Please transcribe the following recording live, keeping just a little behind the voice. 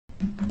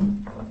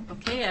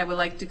Okay, I would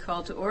like to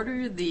call to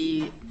order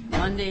the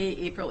Monday,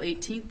 April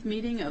 18th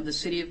meeting of the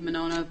City of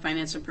Monona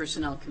Finance and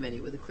Personnel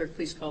Committee. Would the clerk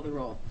please call the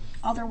roll?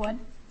 Alder Wood.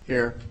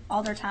 Here.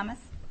 Alder Thomas.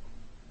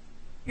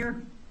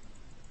 Here.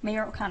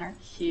 Mayor O'Connor.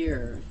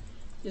 Here.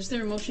 Is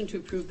there a motion to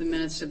approve the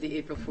minutes of the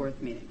April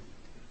 4th meeting?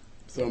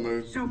 So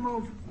moved. So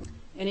move.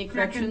 Any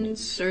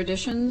corrections or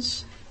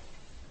additions?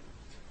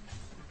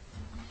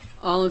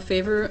 All in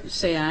favor,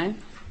 say aye.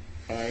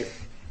 Aye.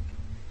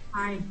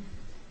 Aye.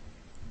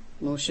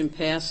 Motion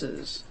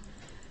passes.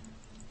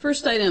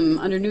 First item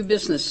under new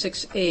business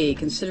 6A,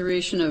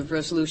 consideration of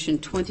resolution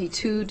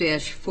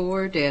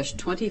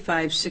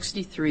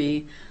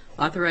 22-4-2563,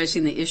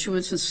 authorizing the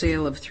issuance and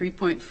sale of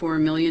 $3.4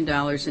 million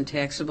in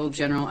taxable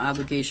general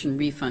obligation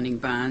refunding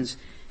bonds,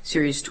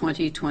 series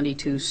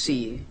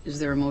 2022C. Is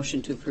there a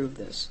motion to approve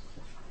this?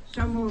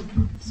 So moved.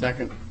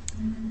 Second.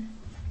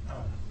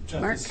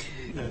 Mark?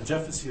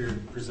 Jeff is here to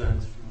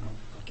present.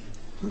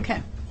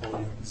 Okay.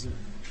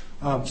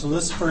 So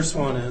this first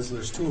one is,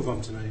 there's two of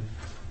them tonight.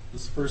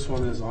 This first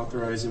one is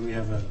authorizing, we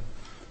have a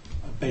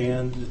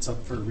band, it's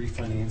up for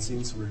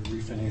refinancing, so we're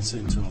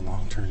refinancing to a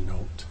long-term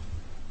note.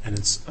 And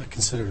it's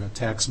considered a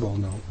taxable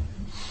note.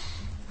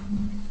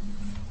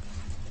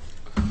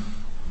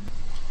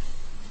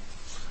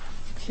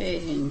 Okay,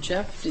 and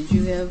Jeff, did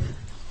you have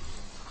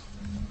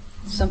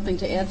something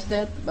to add to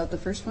that about the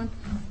first one?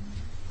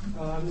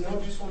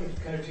 No, just wanted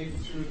to kind of take you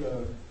through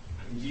the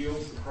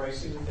yields, the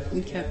pricing that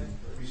we Okay. had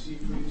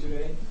received for you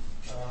today.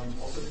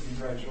 Also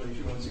congratulate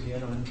you once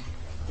again on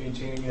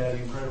maintaining that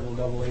incredible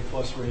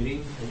AA+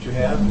 rating that you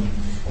have.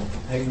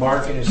 Thank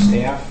Mark and his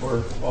staff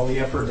for all the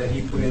effort that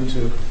he put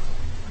into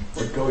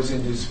what goes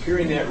into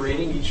securing that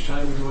rating each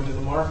time we go into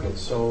the market.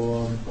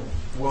 So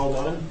well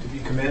done, to be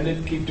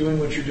commended. Keep doing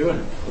what you're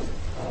doing.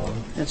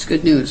 That's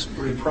good news.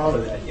 Pretty proud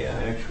of that, yeah,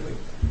 actually.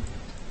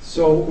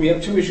 So we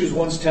have two issues.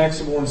 One's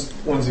taxable,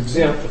 one's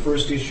exempt. The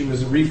first issue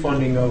is a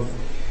refunding of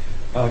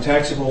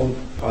taxable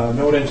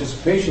note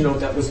anticipation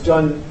note that was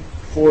done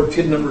for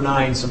TID number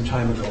 9 some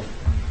time ago.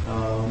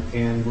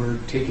 And we're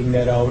taking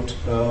that out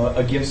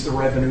against the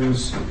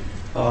revenues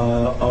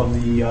of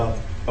the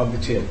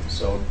TID.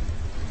 So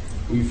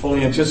we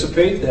fully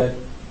anticipate that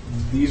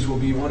these will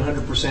be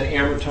 100%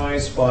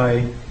 amortized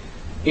by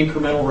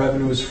incremental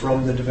revenues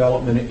from the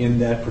development in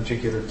that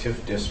particular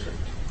TIF district.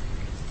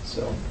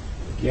 So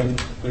again,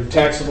 they're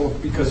taxable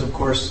because, of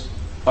course,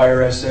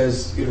 IRS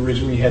says it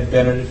originally had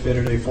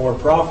benefited a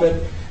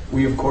for-profit.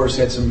 We, of course,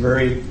 had some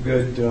very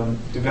good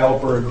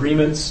developer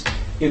agreements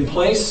in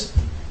place,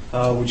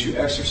 which you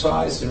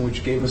exercised and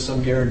which gave us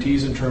some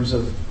guarantees in terms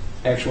of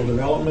actual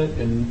development,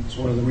 and it's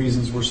one of the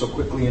reasons we're so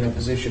quickly in a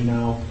position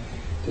now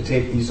to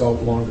take these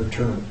out longer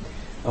term.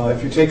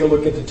 If you take a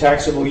look at the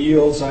taxable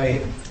yields,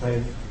 I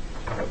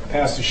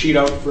passed a sheet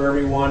out for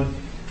everyone.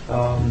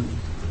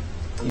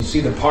 You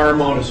see the par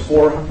amount is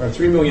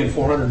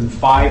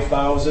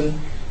 $3,405,000.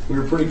 We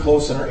were pretty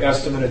close in our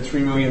estimate at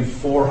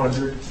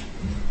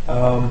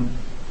 $3,400,000.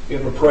 We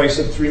have a price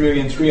of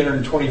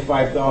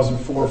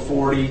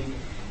 $3,325,440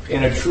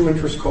 and a true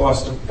interest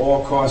cost of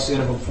all costs in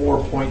of a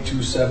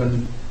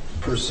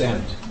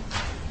 4.27%.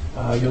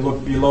 You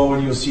look below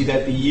and you'll see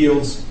that the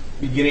yields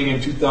beginning in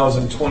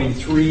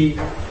 2023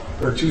 are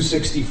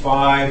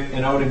 265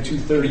 and out in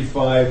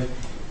 235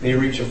 they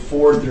reach a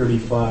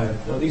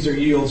 435. Now these are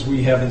yields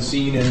we haven't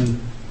seen in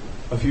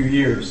a few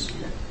years,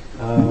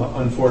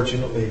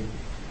 unfortunately.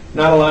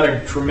 Not a lot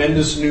of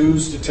tremendous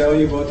news to tell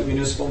you about the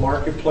municipal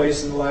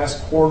marketplace in the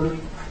last quarter.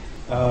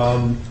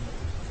 I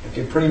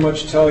can pretty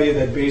much tell you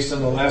that based on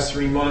the last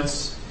 3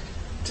 months,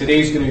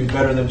 today's going to be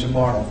better than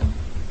tomorrow.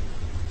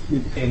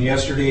 And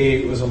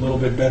yesterday was a little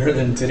bit better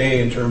than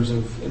today in terms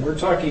of, and we're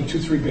talking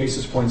 2-3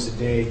 basis points a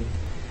day.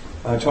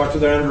 I talked to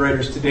the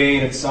underwriters today,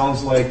 and it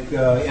sounds like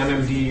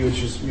MMD,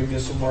 which is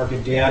municipal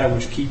market data,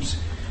 which keeps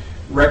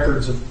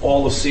records of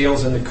all the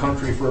sales in the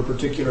country for a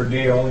particular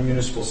day, all the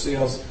municipal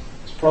sales,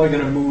 it's probably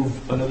going to move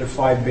another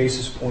 5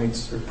 basis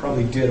points, or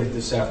probably did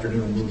this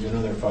afternoon, moved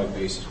another 5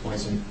 basis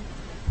points, and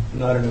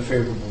not in a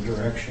favorable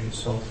direction.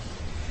 So,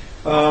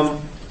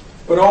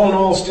 but all in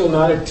all, still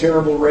not a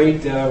terrible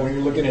rate when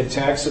you're looking at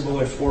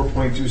taxable at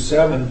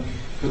 4.27.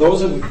 For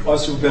those of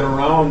us who've been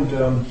around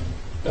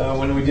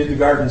when we did the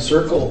Garden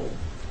Circle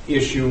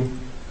issue,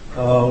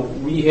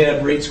 we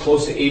had rates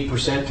close to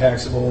 8%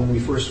 taxable when we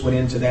first went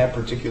into that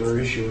particular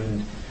issue,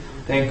 and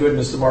thank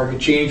goodness the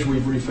market changed.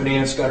 We've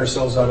refinanced, got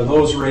ourselves out of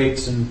those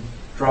rates, and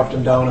dropped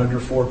them down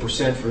under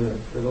 4% for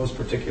those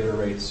particular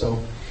rates.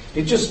 So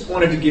it just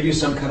wanted to give you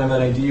some kind of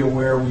an idea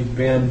where we've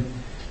been,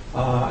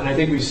 and I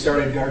think we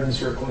started Garden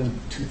Circle in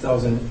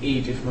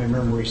 2008, if my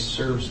memory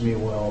serves me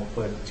well,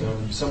 but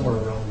somewhere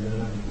around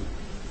then,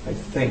 I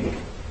think.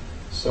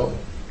 So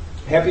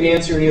happy to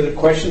answer any other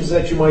questions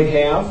that you might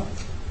have.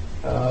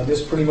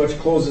 This pretty much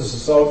closes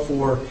us out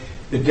for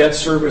the debt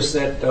service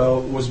that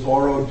was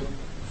borrowed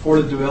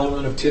for the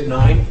development of TID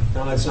 9.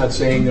 Now that's not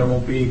saying there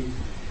won't be,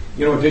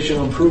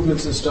 additional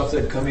improvements and stuff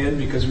that come in,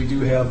 because we do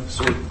have,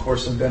 of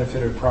course, some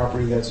benefited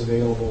property that's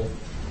available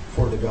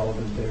for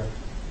development there.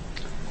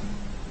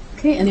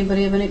 Okay,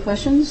 anybody have any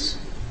questions?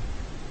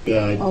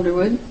 Yeah,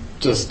 Alderwood?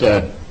 just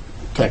a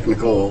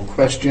technical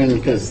question,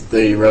 because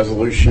the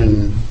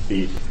resolution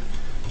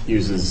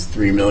uses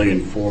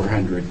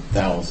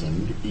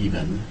 3,400,000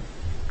 even,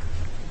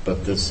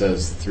 but this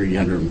says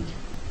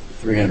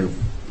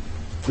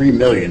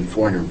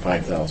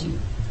 3,405,000.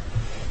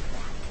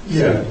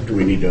 Yeah. Do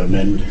we need to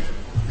amend?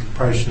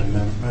 Probably should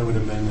amend, I would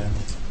amend that.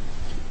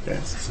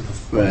 Yes. So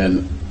the-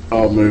 Then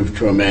I'll move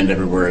to amend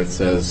everywhere it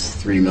says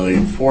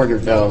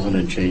 3,400,000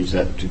 and change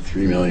that to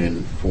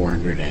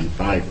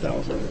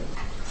 3,405,000.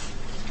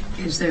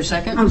 Is there a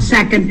second? I'll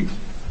second.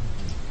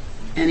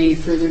 Any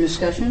further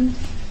discussion?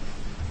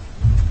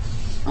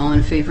 All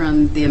in favor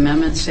on the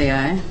amendment, say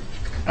aye.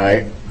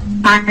 Aye.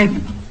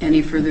 Aye.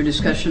 Any further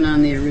discussion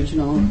on the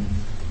original?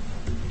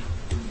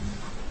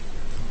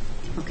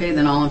 Okay,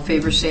 then all in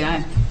favor, say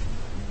aye.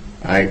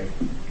 Aye.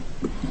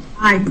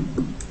 Aye.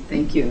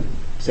 Thank you.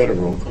 Is that a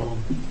roll call?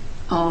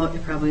 Oh,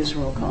 it probably is a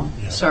roll call.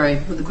 Yeah.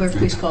 Sorry, would the clerk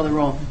please call the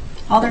roll?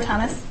 Alder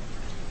Thomas.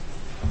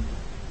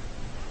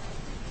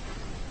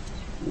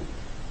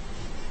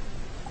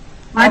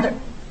 What?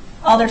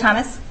 Alder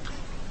Thomas.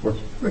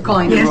 We're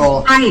calling the Yes,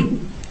 roll. aye.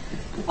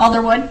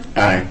 Alder Wood.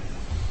 Aye.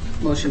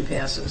 Motion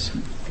passes.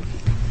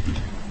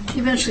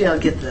 Eventually, I'll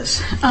get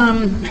this.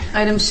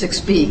 Item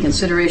 6B,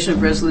 consideration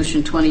of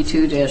Resolution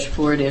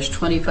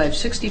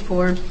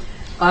 22-4-2564,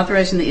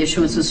 authorizing the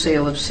issuance and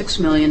sale of $6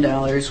 million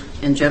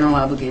in general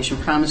obligation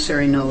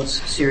promissory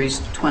notes,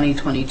 Series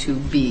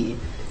 2022B.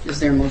 Is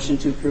there a motion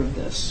to approve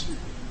this?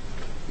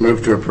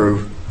 Move to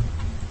approve.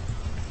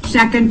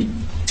 Second.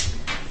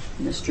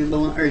 Mr.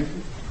 Lewin, or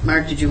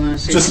Mark, did you want to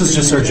say This is something?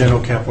 just our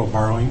general capital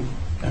borrowing,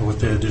 and with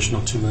the additional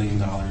 $2 million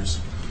that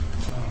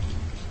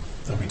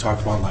we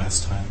talked about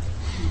last time.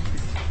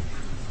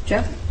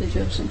 Jeff, did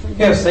you have something?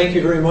 Yes, thank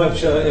you very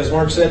much. As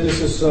Mark said,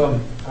 this is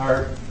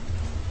our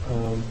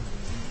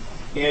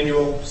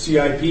annual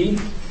CIP.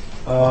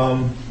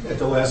 At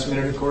the last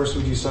minute, of course,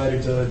 we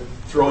decided to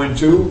throw in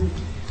 $2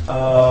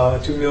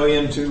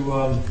 million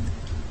to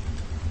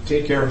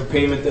take care of a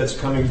payment that's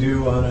coming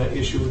due on an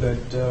issue that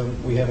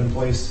we have in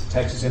place,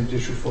 tax exempt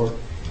issue for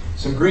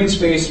some green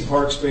space and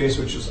park space,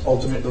 which is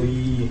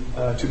ultimately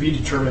to be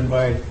determined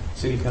by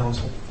City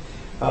Council.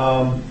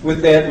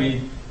 With that,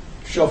 we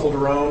shuffled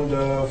around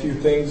a few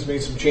things,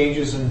 made some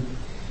changes, and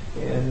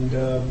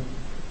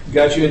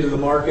got you into the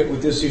market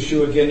with this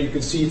issue. Again, you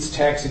can see it's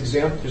tax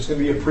exempt. There's going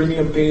to be a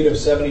premium paid of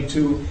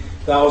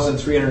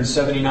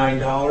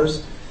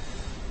 $72,379.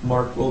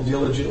 Mark will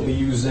diligently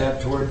use that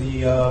toward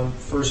the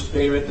first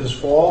payment this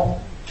fall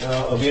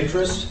of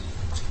interest.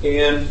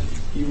 And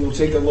you will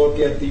take a look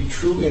at the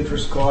true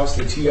interest cost,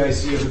 the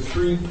TIC of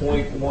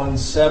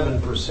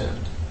 3.17%.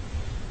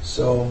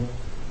 So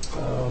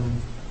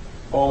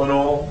all in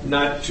all,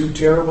 not too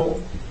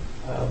terrible.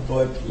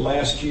 But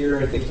last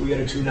year, I think we had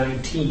a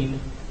 219.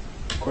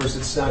 Of course,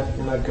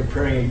 we're not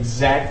comparing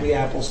exactly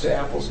apples to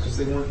apples because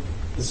they weren't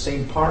the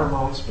same par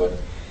amounts, but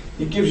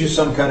it gives you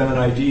some kind of an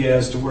idea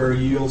as to where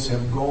yields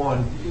have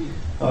gone.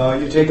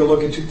 You take a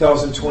look at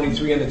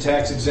 2023 and the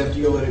tax exempt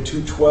yield at a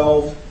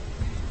 212,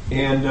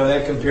 and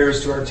that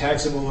compares to our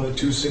taxable at a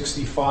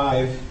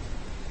 265.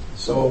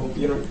 So,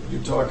 you're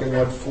talking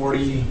about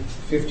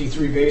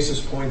 53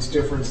 basis points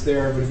difference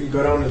there. But if you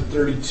go down to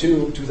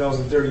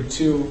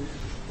 2032,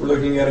 we're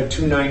looking at a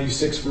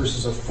 296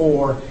 versus a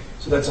 4.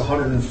 So that's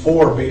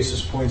 104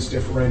 basis points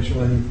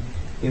differential in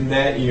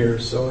that year.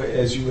 So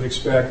as you would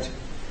expect,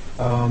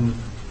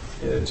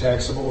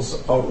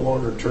 taxables out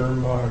longer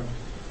term are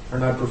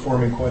not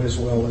performing quite as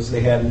well as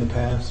they had in the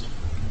past.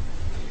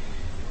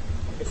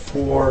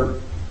 For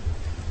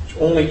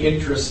only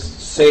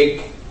interest's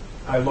sake,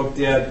 I looked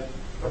at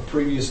a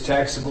previous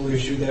taxable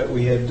issue that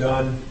we had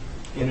done,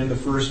 and in the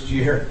first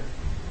year,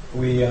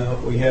 we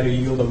had a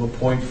yield of a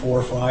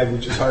 0.45,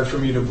 which is hard for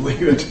me to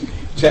believe it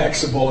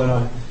taxable,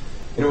 and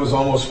it was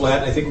almost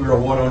flat. I think we were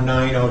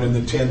 109 out in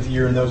the 10th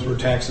year, and those were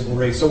taxable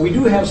rates. So we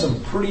do have some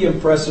pretty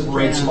impressive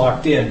rates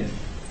locked in.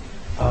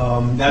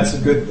 That's a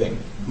good thing.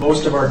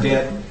 Most of our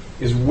debt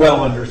is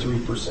well under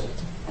 3%.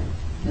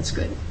 That's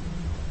good.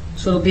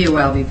 So it'll be a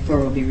while before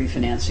we'll be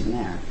refinancing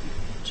that.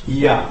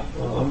 Yeah,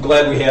 I'm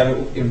glad we have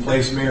it in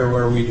place, Mayor,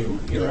 where we do.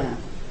 You're right.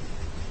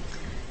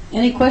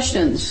 Any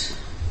questions?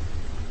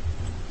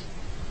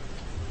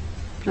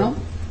 No?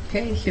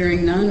 Okay,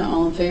 hearing none,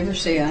 all in favor,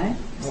 say aye.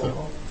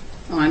 Oh,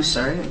 I'm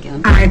sorry,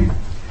 again. Aye.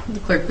 Will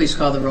the clerk please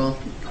call the roll?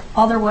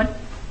 Alder Wood.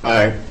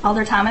 Aye.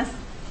 Alder Thomas.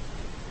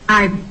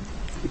 Aye.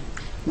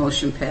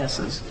 Motion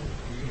passes.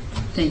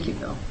 Thank you,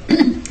 Bill.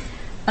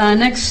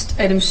 Next,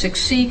 item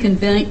 6C,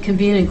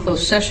 convene in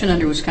closed session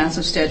under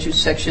Wisconsin Statute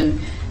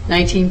Section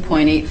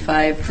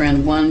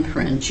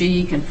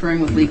 19.85(1)(g), conferring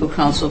with legal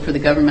counsel for the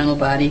governmental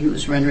body who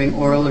is rendering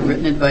oral or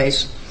written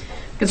advice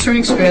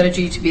concerning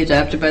strategy to be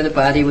adopted by the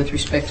body with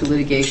respect to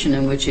litigation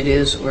in which it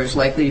is or is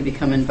likely to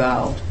become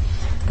involved.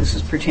 This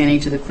is pertaining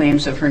to the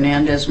claims of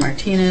Hernandez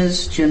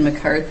Martinez, Jen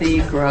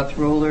McCarthy, Groth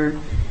Roller,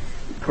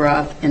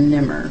 Groth, and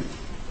Nimmer.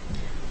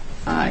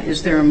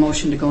 Is there a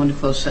motion to go into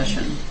closed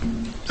session?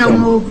 So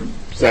move.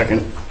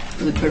 Second.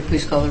 Will the clerk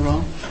please call the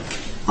roll?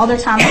 Alder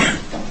Thomas.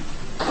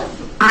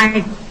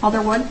 Aye.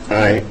 Alderwood.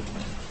 Aye.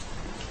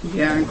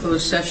 We are in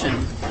closed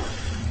session.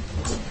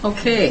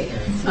 Okay,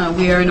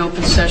 we are in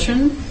open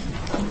session.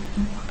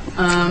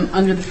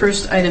 Under the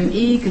first item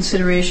E,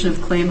 consideration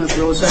of claim of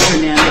Rosa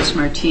Hernandez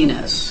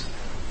Martinez.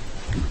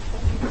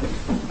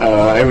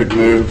 I would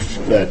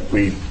move that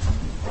we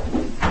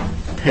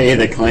pay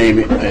the claim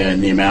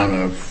in the amount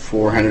of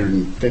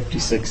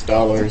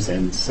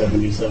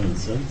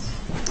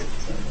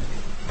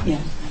 $456.77.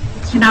 Yeah.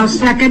 And I'll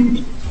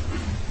second.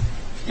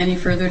 Any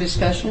further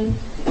discussion?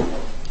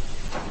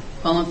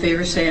 All in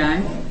favor, say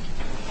aye.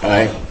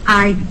 Aye.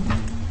 Aye.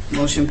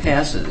 Motion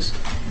passes.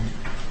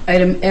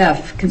 Item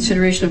F,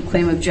 consideration of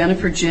claim of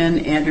Jennifer Jin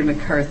Andrew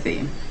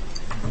McCarthy.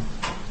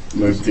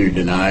 Move to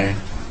deny.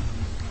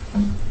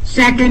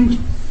 Second.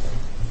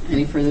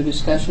 Any further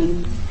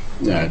discussion?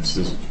 No, it's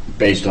just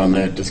based on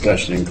that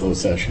discussion in closed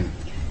session.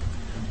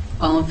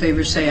 All in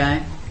favor, say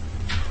aye.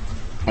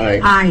 Aye.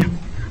 Aye.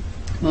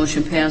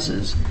 Motion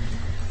passes.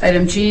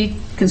 Item G,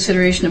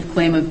 consideration of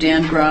claim of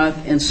Dan Groth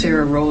and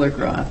Sarah Roller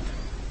Groth.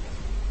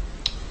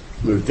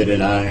 Move to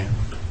deny.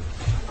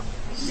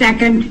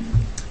 Second.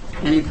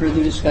 Any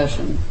further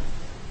discussion?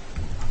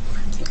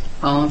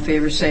 All in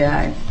favor, say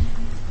aye.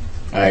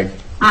 Aye.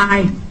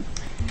 Aye.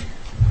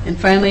 And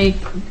finally,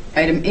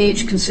 item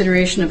H,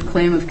 consideration of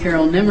claim of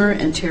Carol Nimmer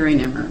and Terry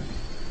Nimmer.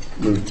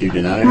 Move to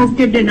deny. Move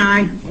to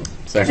deny.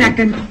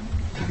 Second.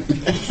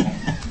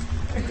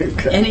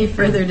 Second. Any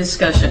further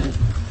discussion?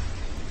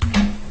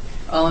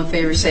 All in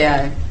favor, say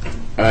aye.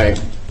 Aye.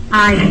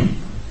 Aye.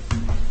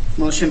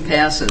 Motion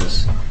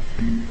passes.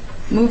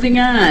 Moving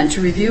on to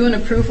review and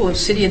approval of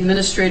city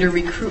administrator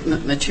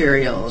recruitment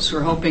materials.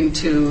 We're hoping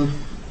to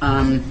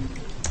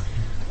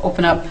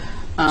open up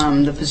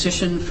the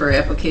position for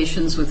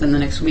applications within the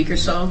next week or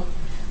so,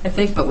 I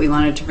think, but we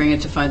wanted to bring it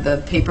to find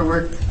the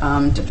paperwork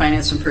to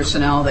finance and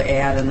personnel, the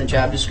ad and the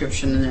job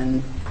description, and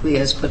then Leah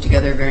has put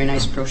together a very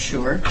nice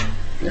brochure.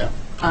 Yeah.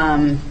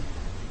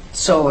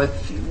 So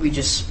if we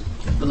just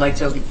would like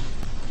to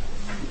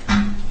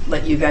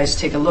let you guys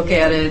take a look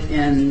at it,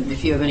 and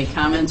if you have any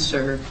comments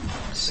or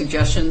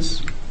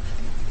suggestions,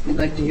 we'd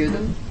like to hear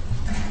them.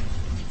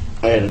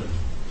 I had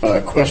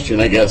a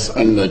question, I guess,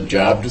 on the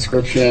job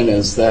description.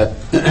 Is that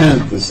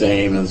the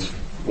same as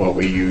what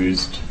we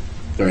used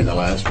during the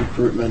last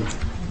recruitment?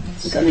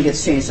 I think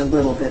it's changed a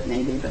little bit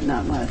maybe, but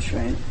not much,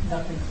 right?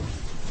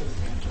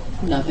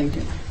 Nothing.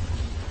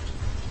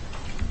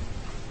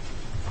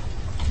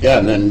 Yeah,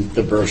 and then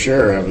the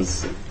brochure,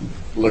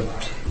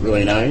 looked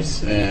really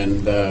nice,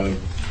 and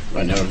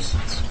I noticed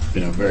it's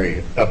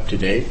very up to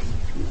date,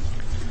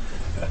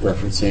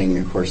 referencing,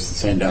 of course, the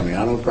San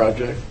Damiano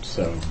project.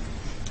 So,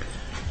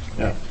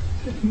 yeah.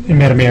 And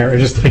Madam Mayor, I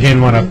just again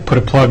want to put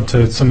a plug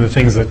to some of the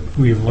things that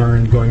we've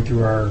learned going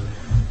through our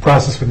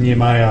process with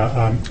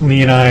Nehemiah.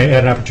 Lee and I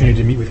had an opportunity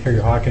to meet with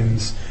Harry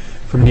Hawkins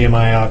from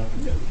Nehemiah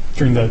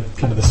during the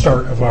kind of the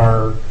start of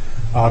our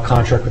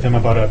contract with him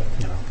about a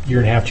year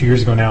and a half, 2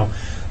 years ago now.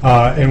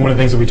 And one of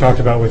the things that we talked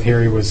about with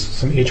Harry was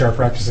some HR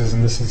practices,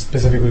 and this is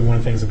specifically one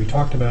of the things that we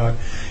talked about,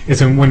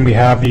 is when we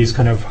have these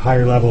kind of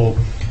higher level,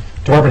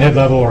 department head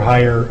level or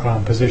higher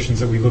positions,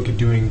 that we look at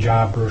doing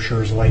job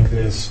brochures like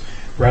this,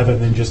 rather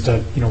than just a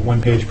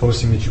one-page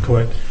posting that you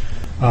put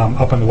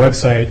up on the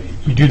website.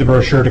 You do the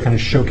brochure to kind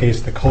of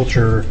showcase the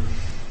culture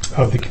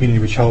of the community,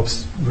 which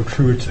helps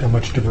recruit a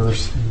much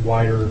diverse,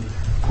 wider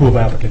pool of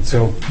applicants.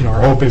 So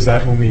our hope is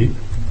that when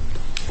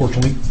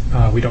fortunately,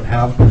 we don't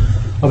have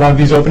a lot of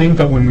these opening,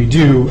 but when we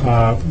do,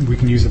 we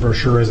can use the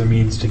brochure as a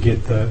means to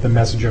get the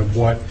message of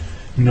what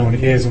Nona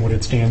is and what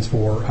it stands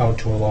for out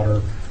to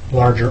a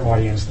larger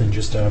audience than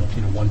just a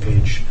one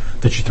page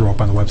that you throw up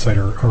on the website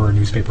or a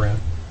newspaper ad.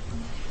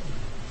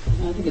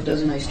 I think it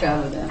does a nice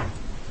job of that.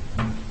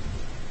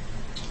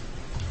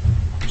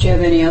 Do you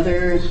have any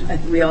other?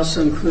 We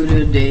also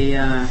included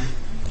a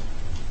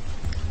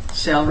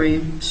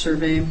salary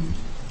survey.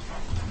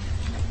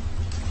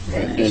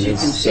 And As you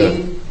can it's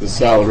see, the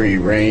salary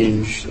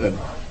range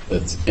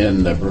that's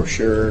in the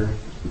brochure.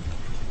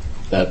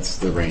 That's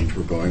the range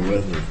we're going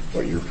with, or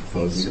what you're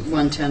proposing?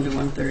 110 to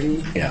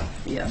 130. Yeah.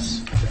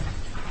 Yes.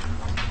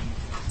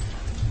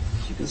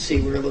 As you can see,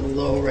 we're a little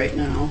low right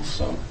now,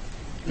 so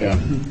Yeah.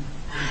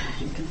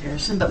 in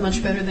comparison, but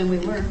much better than we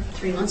were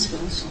 3 months ago.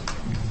 So.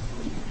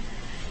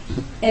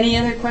 Any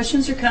other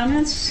questions or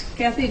comments?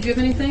 Kathy, do you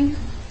have anything?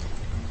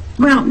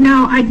 Well,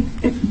 no, I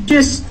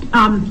just,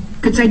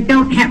 because I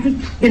don't have it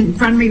in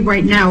front of me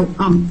right now,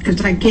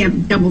 because I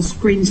can't double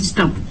screen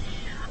stuff.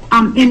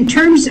 In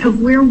terms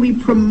of where we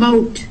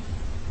promote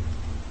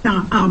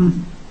the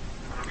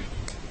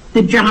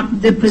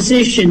job, the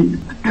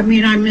position, I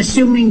mean, I'm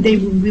assuming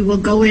we will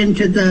go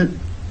into the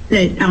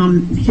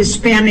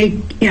Hispanic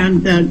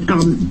and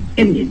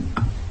and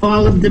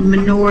all of the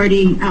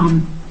minority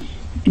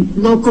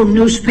local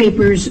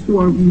newspapers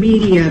or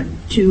media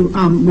to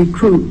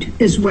recruit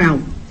as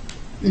well.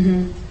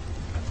 Mm-hmm.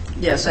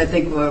 Yes, I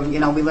think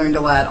we learned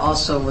a lot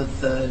also with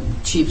the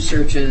cheap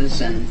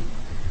searches, and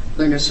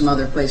learned of some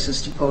other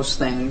places to post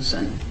things.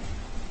 And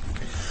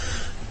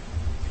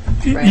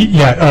Right.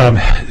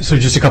 Yeah, so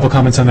just a couple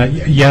comments on that.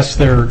 Yes,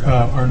 there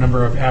are a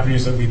number of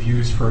avenues that we've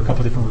used for a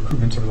couple different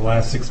recruitments over the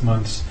last 6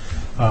 months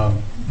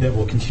that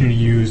we'll continue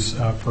to use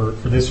for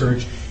this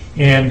search.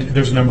 And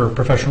there's a number of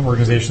professional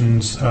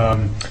organizations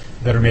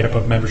that are made up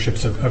of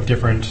memberships of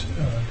different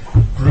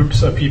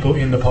groups of people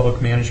in the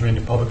public management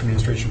and public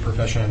administration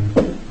profession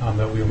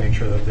that we'll make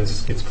sure that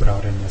this gets put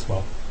out in as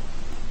well.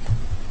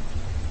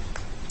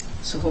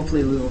 So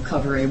hopefully we will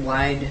cover a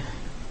wide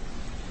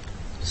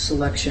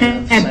selection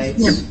of sites.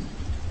 Yep.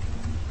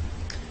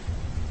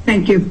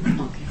 Thank you.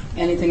 Okay.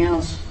 Anything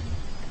else?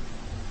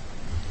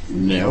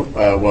 No.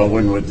 Well,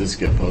 when would this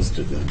get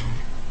posted then?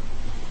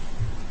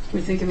 We're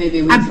thinking maybe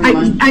a week from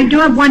Monday. I do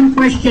have one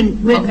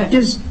question. Okay.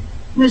 Does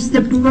the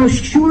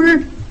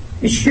brochure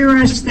assure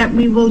us that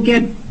we will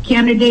get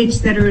candidates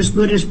that are as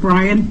good as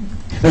Brian?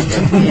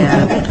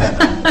 Yeah.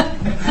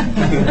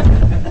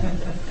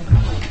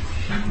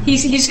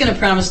 He's going to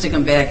promise to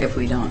come back if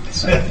we don't.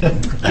 So,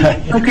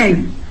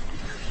 Okay.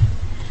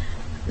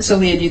 so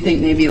Leah, do you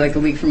think maybe like a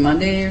week from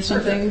Monday or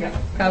something?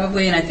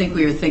 Probably. And I think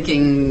we were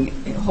thinking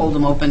hold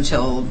them open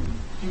till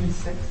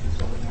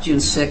June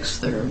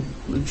 6th, or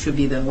it should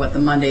be the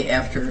Monday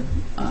after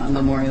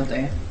Memorial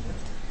Day.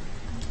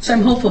 So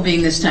I'm hopeful,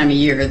 being this time of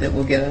year, that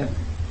we'll get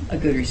a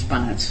good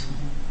response.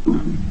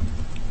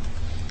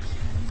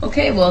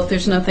 Okay, well, if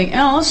there's nothing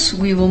else,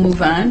 we will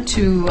move on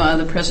to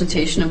the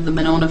presentation of the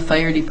Monona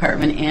Fire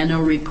Department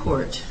annual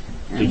report.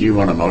 Did you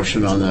want a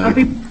motion on that?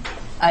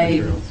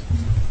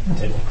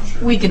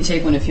 We can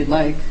take one if you'd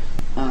like.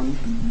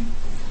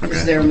 Okay.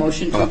 Is there a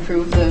motion to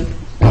approve the?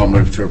 I'll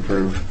move to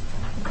approve.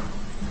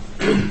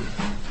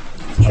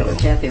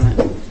 Kathy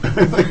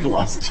went.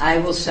 Lost. I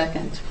will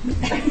second,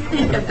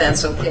 if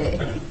that's okay.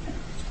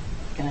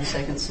 Can I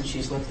second since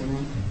she's left the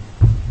room?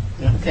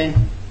 Yeah. Okay.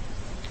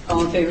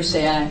 All in favor,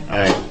 say aye.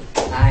 Aye.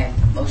 Aye.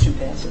 Motion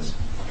passes.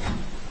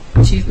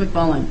 Chief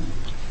McMullen.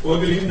 Well,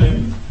 good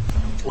evening.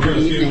 We're going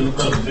to see if evening. the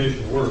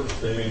presentation works.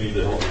 They may need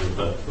to help me with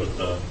that, but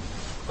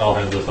I'll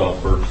hand this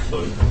off first,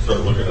 so you can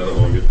start looking at it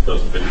when we get the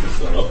presentation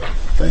set up.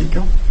 Thank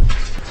you.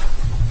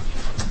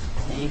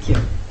 Thank you.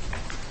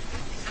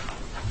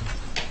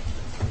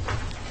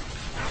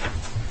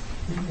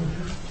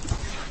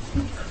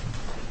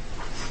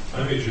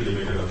 I made sure to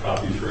make enough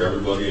copies for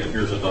everybody, and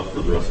here's enough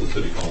for the rest of the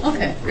city council.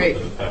 Okay, great.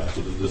 In the past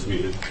of this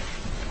meeting.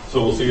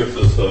 So we'll see if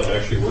this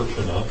actually works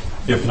or not.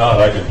 If not,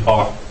 I can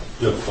talk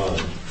just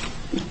fine.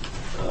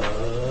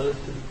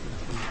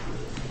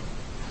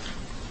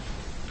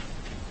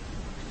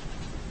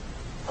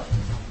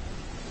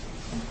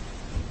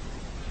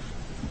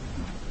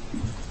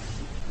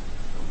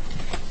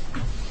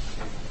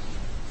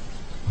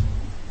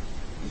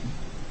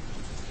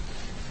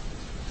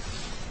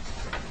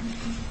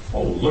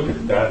 Oh, look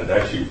at that, it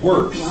actually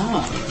works.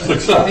 Wow.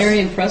 Success.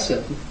 Very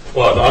impressive.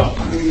 Well,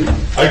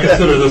 I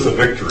consider this a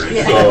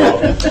victory.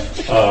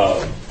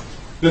 So,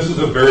 this is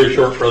a very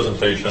short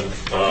presentation.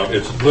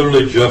 It's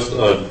literally just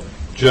a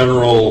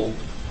general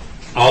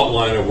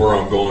outline of where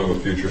I'm going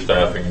with future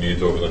staffing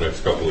needs over the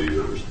next couple of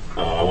years.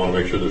 I want to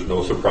make sure there's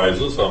no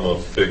surprises. I'm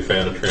a big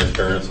fan of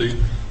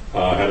transparency.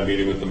 I had a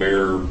meeting with the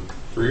mayor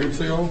 3 weeks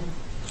ago,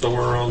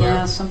 somewhere around there.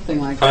 Yeah, something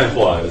like that. Time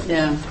flies.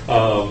 Yeah.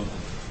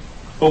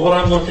 But what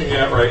I'm looking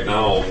at right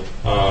now,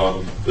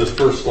 this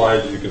first slide,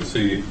 as you can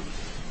see,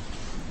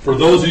 for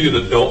those of you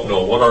that don't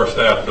know, what our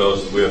staff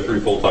does is we have 3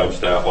 full-time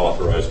staff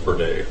authorized per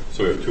day.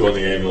 So we have 2 on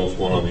the ambulance,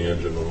 1 on the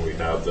engine when we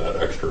have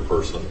that extra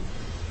person.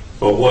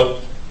 But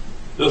what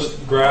this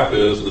graph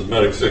is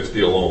Medic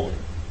 60 alone.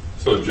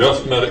 So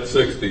just Medic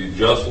 60,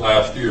 just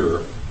last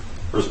year,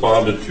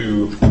 responded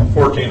to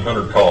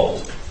 1,400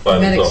 calls by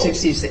Medic themselves.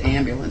 60 is the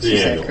ambulance, The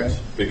is that ambulance,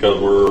 correct?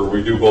 because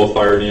we do both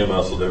fire and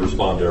EMS, so they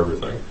respond to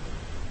everything.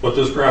 What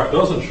this graph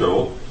doesn't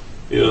show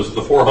is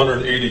the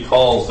 480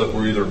 calls that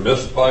were either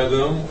missed by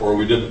them or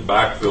we didn't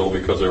backfill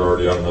because they were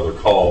already on another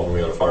call and we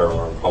had a fire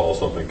alarm call,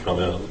 something come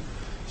in.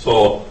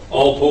 So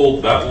all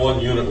told, that one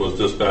unit was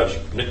dispatched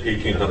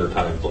 1,800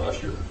 times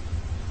last year.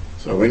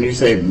 So when you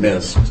say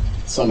missed,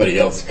 somebody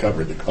else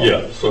covered the call.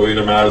 Yeah, so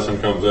either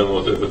Madison comes in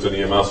with, if it's an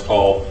EMS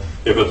call,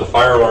 if it's a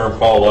fire alarm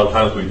call, a lot of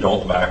times we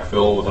don't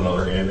backfill with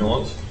another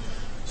ambulance.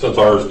 Since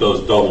ours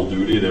does double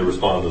duty, they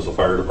respond as a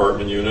fire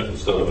department unit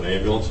instead of an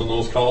ambulance in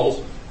those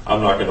calls.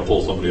 I'm not going to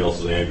pull somebody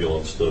else's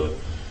ambulance to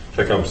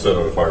come set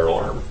on a fire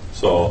alarm.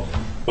 So,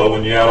 but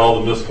when you add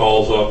all the missed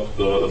calls up,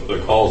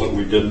 the calls that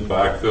we didn't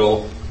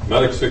backfill,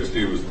 Medic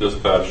 60 was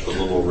dispatched a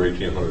little over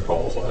 1,800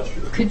 calls last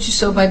year. Could you,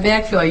 so by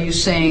backfill, are you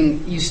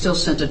saying you still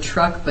sent a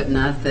truck but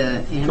not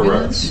the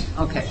ambulance?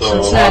 Okay, So so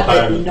it's a lot not of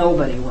that times-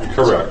 nobody went.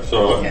 Correct.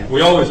 So Okay.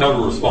 we always have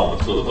a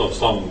response of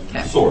some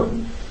Okay. sort.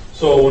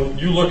 So when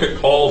you look at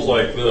calls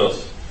like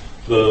this,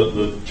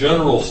 the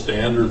general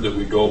standard that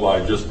we go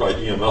by just by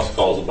EMS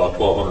calls is about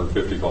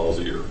 1,250 calls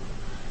a year.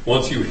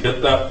 Once you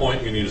hit that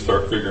point, you need to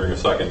start figuring a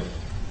second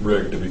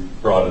rig to be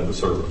brought into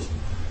service.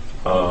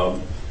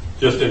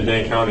 Just in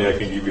Dane County, I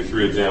can give you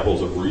 3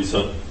 examples of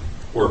recent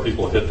where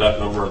people hit that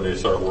number and they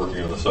start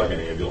working on the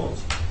second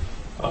ambulance.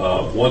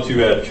 Once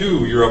you add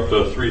 2, you're up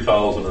to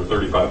 3,000 or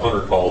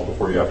 3,500 calls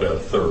before you have to add a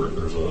third.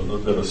 There's a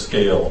bit of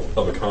scale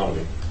of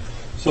economy.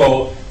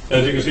 So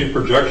as you can see,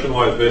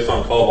 projection-wise, based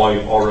on call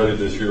volume already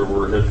this year,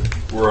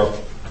 we're up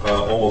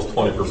almost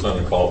 20%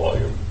 in call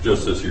volume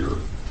just this year.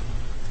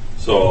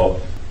 So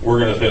we're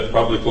going to hit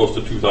probably close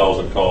to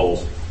 2,000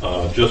 calls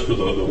just for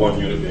the one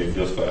unit being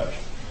dispatched.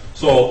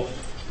 So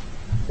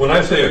when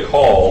I say a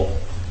call,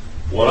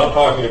 what I'm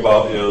talking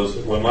about is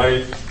when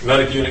my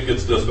medic unit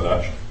gets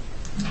dispatched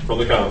from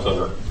the comm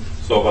center.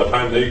 So by the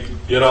time they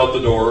get out the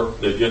door,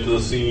 they get to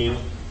the scene,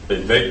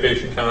 they make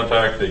patient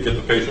contact, they get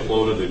the patient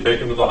loaded, they take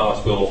him to the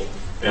hospital,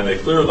 and they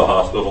clear the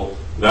hospital.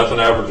 That's an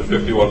average of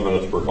 51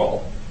 minutes per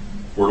call.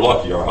 We're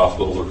lucky our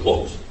hospitals are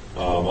close.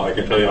 I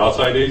can tell you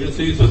outside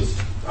agencies, it's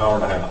an hour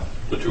and a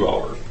half to 2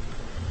 hours.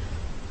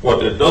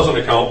 What it doesn't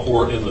account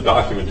for in the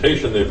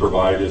documentation they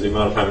provide is the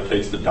amount of time it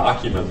takes to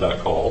document that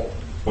call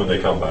when they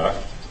come back.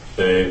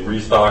 They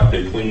restock,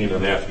 they clean,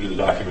 and they have to do the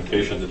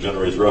documentation that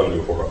generates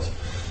revenue for us.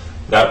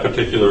 That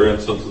particular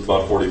instance is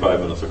about 45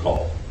 minutes a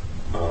call.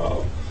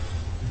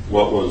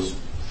 What was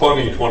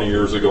funny 20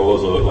 years ago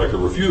was like a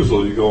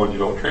refusal. You go and you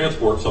don't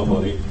transport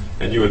somebody,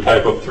 and you would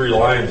type up 3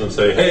 lines and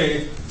say,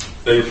 hey,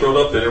 they showed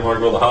up, they didn't want to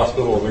go to the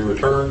hospital, and we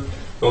returned.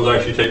 Those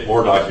actually take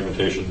more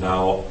documentation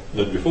now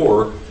than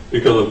before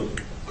because of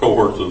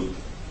cohorts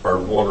of our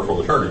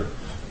wonderful attorney.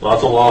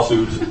 Lots of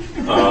lawsuits.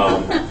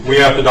 We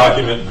have to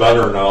document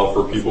better now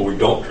for people we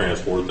don't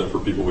transport than for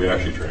people we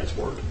actually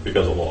transport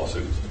because of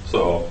lawsuits.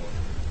 So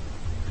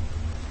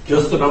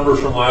just the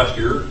numbers from last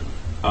year,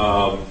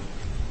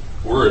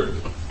 we're at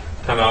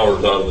 10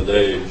 hours out of the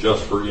day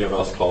just for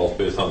EMS calls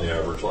based on the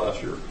average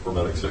last year for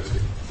Medic 60.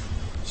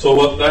 So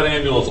what that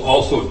ambulance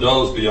also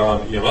does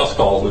beyond EMS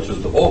calls, which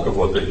is the bulk of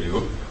what they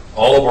do,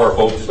 all of our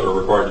folks that are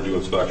required to do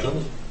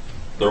inspections,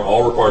 they're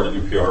all required to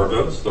do PR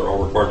events, they're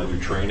all required to do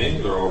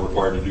training, they're all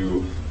required to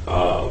do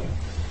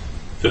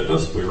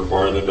fitness. We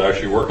require them to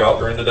actually work out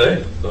during the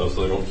day so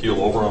they don't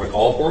keel over on a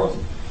call for us.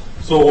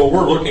 So what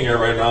we're looking at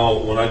right now,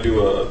 when I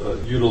do a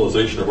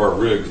utilization of our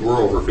rigs, we're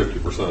over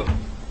 50%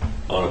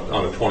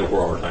 on a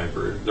 24-hour time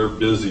period. They're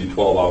busy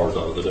 12 hours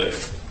out of the day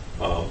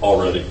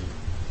already.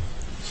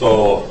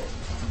 So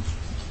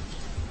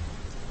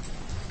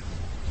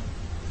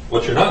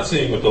what you're not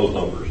seeing with those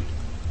numbers,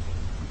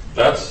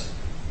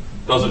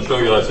 doesn't show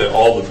you, I say,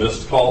 all the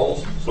missed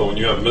calls. So when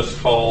you have missed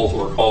calls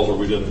or calls where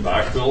we didn't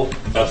backfill,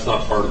 that's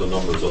not part of the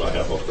numbers that I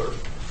have up there.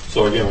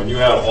 So again, when you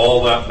add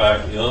all that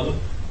back in,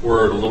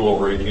 we're at a little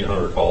over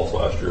 1,800 calls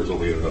last year, so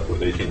we ended up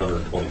with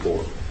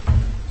 1,824.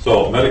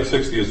 So Medic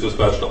 60 is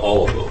dispatched to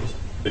all of those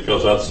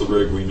because that's the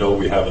rig we know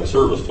we have in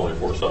service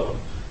 24/7.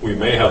 We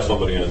may have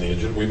somebody on the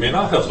engine, we may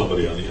not have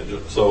somebody on the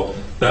engine. So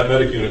that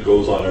medic unit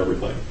goes on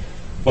everything.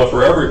 But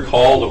for every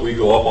call that we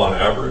go up on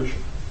average,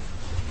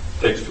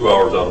 takes 2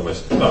 hours out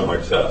of my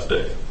task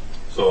day.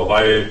 So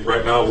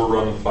right now we're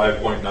running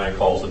 5.9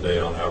 calls a day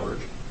on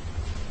average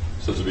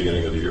since the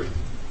beginning of the year.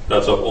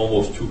 That's up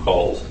almost 2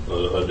 calls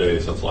a day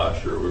since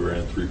last year. We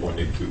ran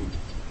 3.82.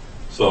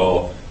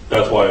 So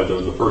that's why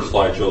the first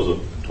slide shows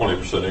a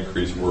 20%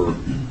 increase.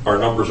 Our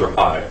numbers are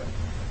high.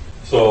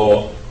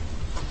 So,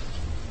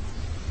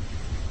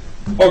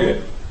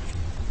 okay,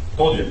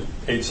 told you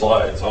 8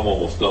 slides. I'm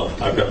almost done.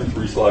 I've got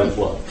 3 slides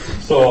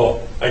left.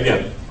 So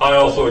again, I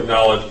also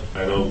acknowledge,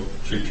 I know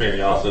Chief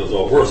Cheney Austin is,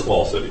 we're a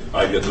small city.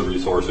 I get the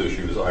resource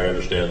issues. I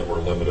understand that we're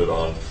limited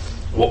on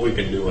what we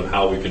can do and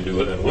how we can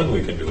do it and when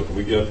we can do it.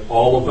 We get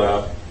all of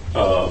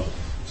that.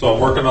 So I'm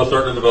working on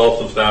starting to develop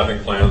some staffing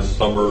plans.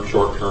 Some are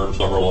short-term,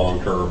 some are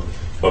long-term,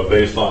 but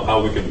based on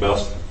how we can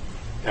best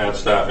add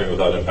staffing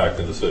without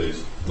impacting the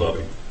city's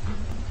levy.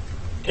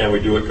 Can we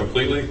do it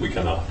completely? We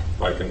cannot.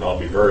 I'll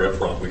be very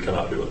upfront. We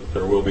cannot do it.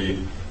 There will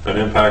be an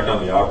impact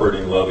on the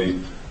operating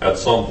levy at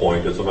some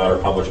point. It's a matter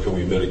of how much can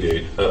we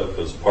mitigate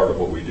as part of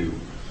what we do.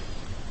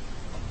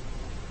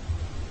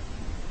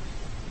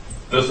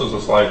 This is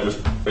a slide just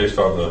based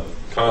on the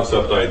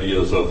concept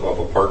ideas of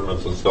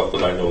apartments and stuff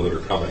that I know that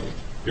are coming.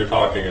 You're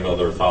talking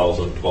another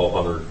 1,000,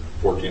 1,200,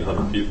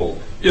 1,400 people.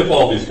 If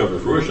all these come to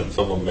fruition,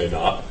 some of them may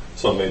not,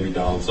 some may be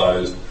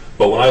downsized.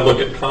 But when I look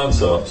at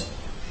concepts,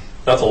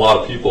 that's a lot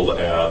of people to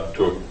add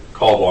to a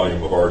call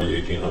volume of already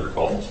 1,800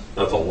 calls.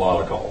 That's a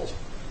lot of calls.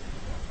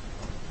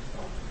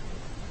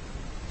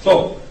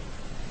 So,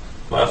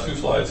 last 2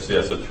 slides. See,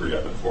 I said 3,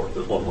 I've been 4.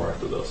 There's 1 more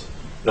after this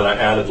that I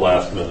added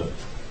last minute.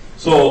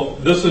 So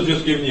this is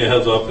just giving you a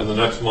heads up. In the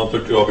next month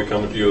or 2, I'll be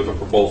coming to you with a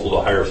proposal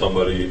to hire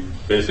somebody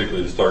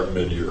basically to start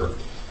mid-year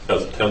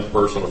as a 10th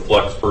person, a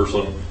flex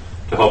person,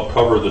 to help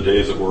cover the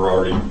days that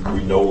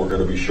we know we're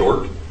going to be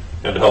short,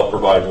 and to help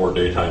provide more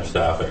daytime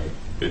staffing.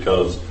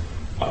 Because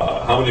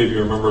how many of you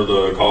remember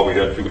the call we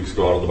had 2 weeks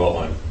ago out on the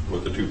Beltline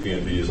with the 2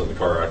 P&Bs and the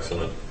car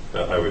accident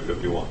at Highway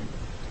 51?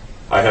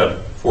 I had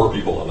 4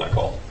 people on that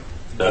call.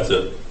 That's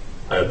it.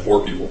 I had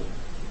 4 people.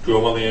 2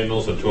 of them on the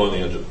ambulance and 2 on the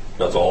engine.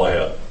 That's all I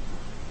had.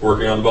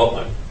 Working on the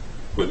Beltline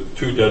with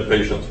 2 dead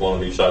patients, 1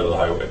 on each side of the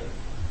highway.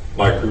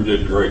 My crew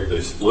did great.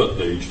 They split.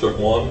 They each took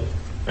 1.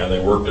 and they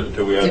worked it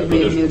until we had Did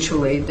we have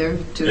mutual aid there,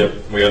 too?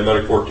 Yep, we had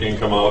Medic 14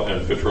 come out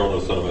and Fitrona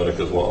sent a medic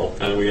as well.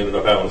 And we ended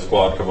up having a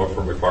squad come up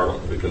from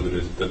McFarland because we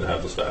just didn't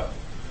have the staff.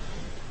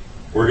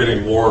 We're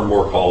getting more and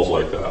more calls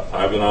like that.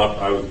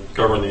 I was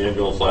covering the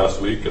ambulance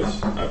last week,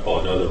 because I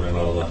apologize, I ran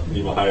out of the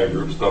Nemahia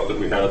group stuff that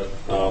we had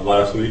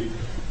last week.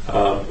 We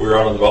were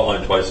out on the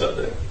Beltline twice that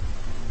day.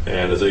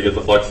 And as they get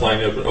the flex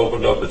line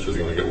opened up, it's just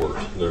going to get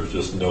worse. There's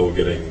just no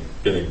getting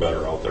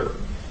better out there.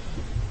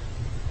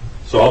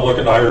 So I'm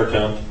looking to hire a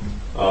tent.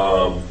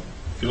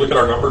 If you look at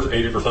our numbers,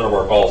 80% of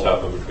our calls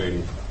happen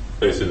between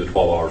basically the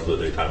 12 hours of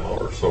the daytime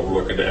hours. So we're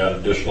looking to add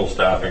additional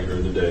staffing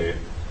during the day,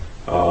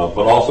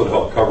 but also to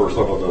help cover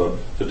some of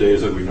the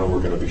days that we know we're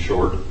going to be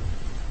short.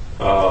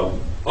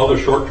 Other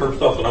short-term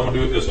stuff that I'm going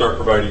to do is start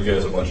providing you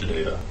guys a bunch of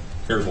data.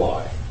 Here's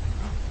why.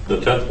 The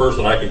 10th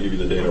person, I can give you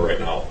the data right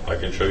now. I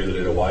can show you the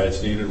data, why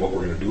it's needed, what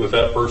we're going to do with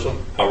that person,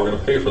 how we're going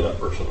to pay for that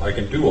person. I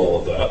can do all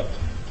of that,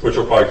 which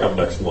will probably come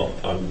next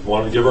month. I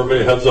wanted to give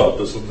everybody a heads up.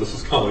 This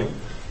is coming.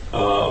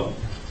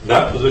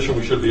 That position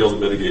we should be able to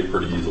mitigate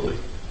pretty easily.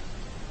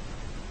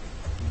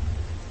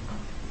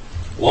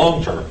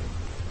 Long term,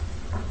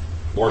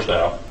 more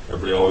staff.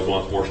 Everybody always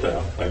wants more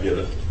staff. I get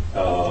it.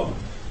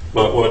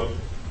 But what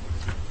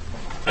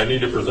I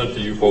need to present to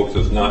you folks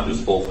is not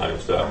just full-time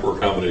staff. We're a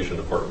combination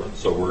department.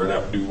 So we're going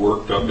to have to do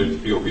work to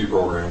update the POP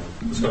program.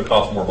 It's going to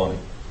cost more money.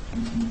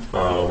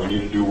 We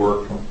need to do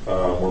work.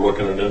 We're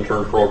looking at an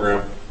intern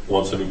program.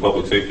 Once the new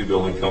public safety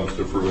building comes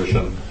to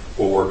fruition,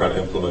 we'll work on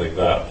implementing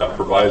that. That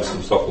provides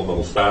some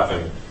supplemental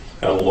staffing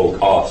at a low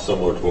cost,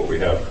 similar to what we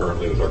have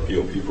currently with our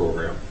POP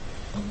program.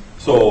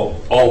 So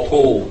all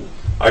told,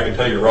 I can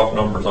tell you rough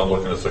numbers, I'm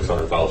looking at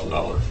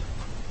 $600,000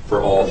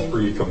 for all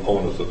three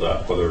components of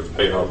that, whether it's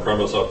paid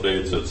on-premise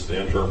updates, it's the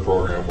intern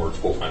program, or it's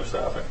full-time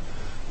staffing.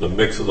 The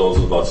mix of those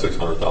is about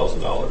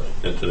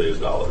 $600,000 in today's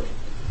dollars.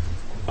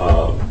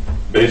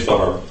 Based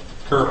on our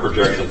current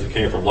projections that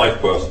came from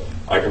LifeQuest,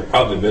 I can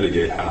probably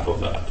mitigate half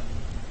of that.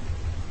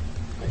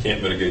 I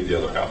can't mitigate the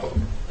other half of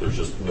it. There's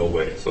just no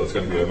way. So it's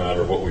going to be a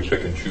matter of what we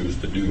pick and choose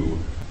to do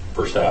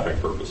for staffing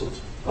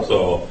purposes.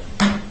 So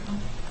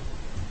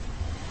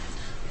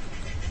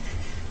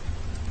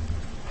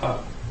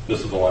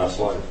this is the last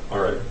slide. All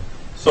right.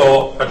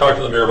 So I talked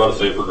to the mayor about a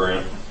SAFER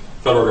grant.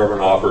 Federal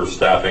government offers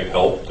staffing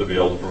help to be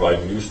able to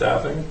provide new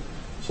staffing.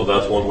 So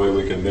that's one way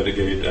we can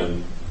mitigate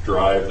and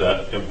drive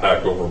that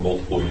impact over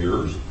multiple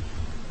years.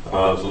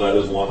 So that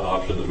is one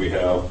option that we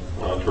have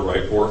to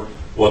write for.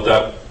 What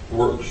that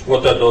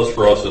does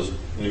for us is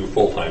new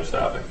full-time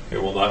staffing.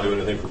 It will not do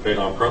anything for paid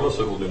on-premise.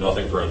 It will do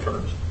nothing for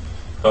interns.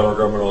 Federal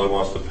government only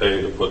wants to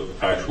pay to put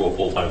actual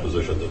full-time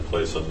positions in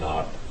place and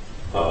not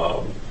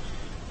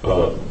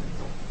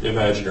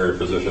imaginary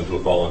positions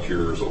with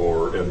volunteers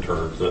or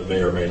interns that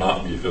may or may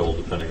not be filled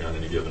depending on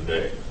any given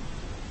day.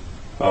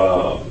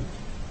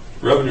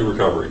 Revenue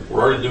recovery, we're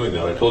already doing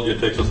that. I told you it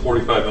takes us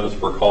 45 minutes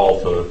per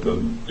call to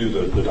do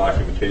the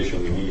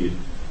documentation we need.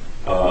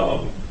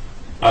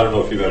 I don't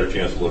know if you've had a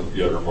chance to look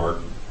yet, or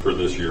Mark, for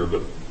this year,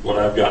 but what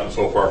I've gotten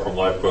so far from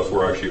LifeQuest,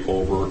 we're actually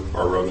over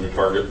our revenue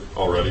target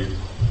already.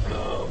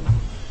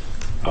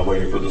 I'm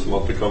waiting for this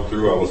month to come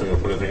through. I wasn't going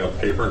to put anything on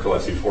paper until I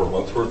see 4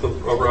 months worth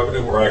of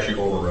revenue. We're actually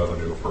over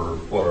revenue for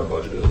what our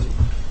budget is.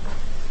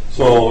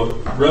 So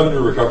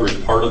revenue recovery is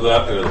part of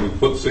that, and as we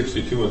put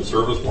 62 in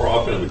service more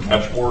often and we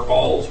catch more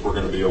calls, we're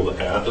going to be able to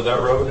add to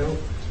that revenue.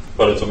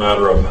 But it's a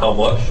matter of how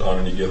much on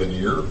any given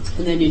year.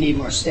 And then you need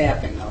more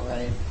staffing, though,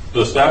 right?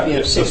 The staffing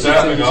I'm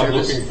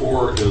service. looking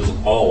for is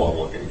all I'm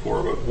looking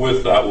for, but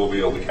with that we'll be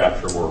able to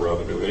capture more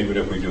revenue, even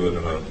if we do it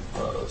in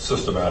a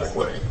systematic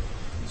way.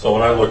 So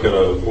when I look at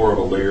more of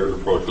a layered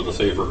approach with a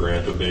SAFER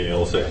grant of being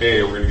able to say,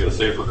 hey, we're going to get a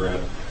SAFER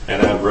grant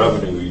and add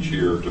revenue each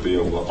year to be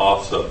able to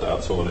offset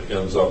that, so when it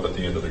ends up at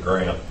the end of the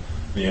grant,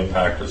 the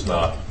impact is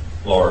not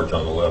large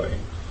on the levy.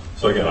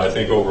 So again, I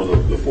think over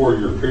the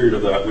 4-year period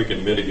of that, we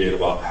can mitigate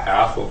about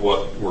half of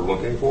what we're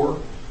looking for.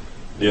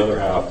 The other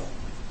half,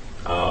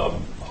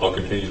 I'll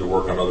continue to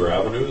work on other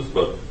avenues,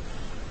 but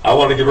I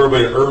want to give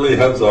everybody an early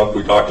heads up.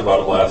 We talked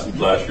about it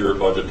last year at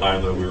budget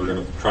time that we were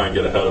going to try and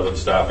get ahead of it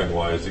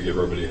staffing-wise to give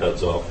everybody a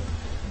heads up.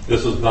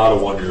 This is not a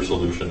 1-year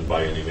solution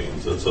by any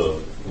means. It's a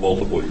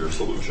multiple-year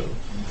solution.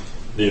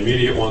 The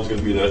immediate one's going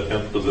to be that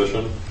 10th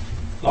position.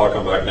 I'll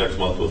come back next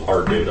month with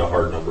hard data,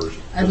 hard numbers.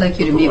 I'd like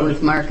you to meet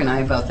with Mark and I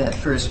about that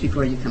first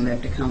before you come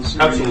back to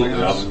council. Absolutely.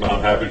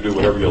 I'm happy to do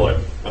whatever you like.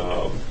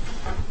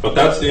 But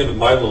that's the end of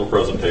my little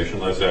presentation.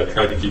 Like I say, I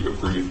tried to keep it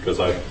brief because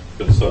I've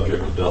been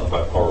subject to death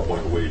by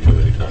PowerPoint way too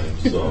many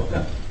times. So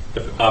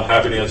I'm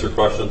happy to answer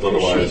questions.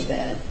 Otherwise,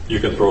 you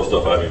can throw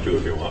stuff at me too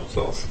if you want.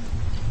 So,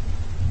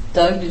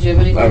 Doug, did you have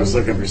anything? I was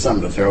looking for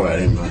something to throw at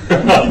him.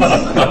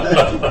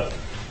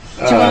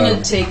 But do you want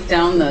to take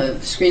down the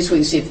screen so we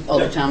can see if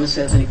Alder Thomas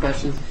has any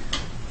questions?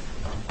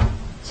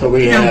 So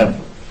we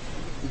have.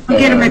 I'll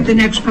get him at the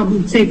next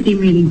public safety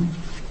meeting.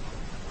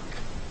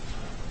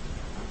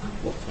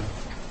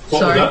 what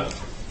Sorry. was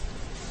that?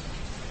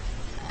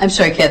 I'm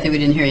sorry, Kathy, we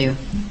didn't hear you.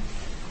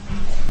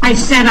 I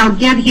said I'll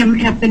get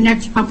him at the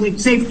next public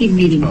safety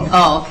meeting.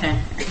 Oh,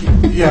 okay.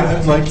 Yeah,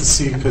 I'd like to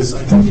see, because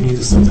I think you need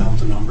to sit down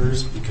with the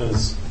numbers,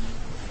 because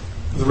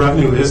the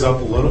revenue is up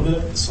a little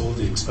bit, so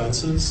the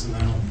expenses, and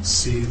I don't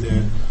see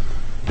the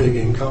big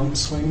income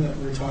swing that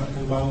we're talking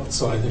about,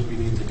 so I think we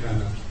need to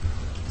kind of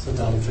sit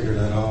down and figure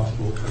that out.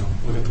 We'll kind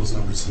of look at those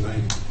numbers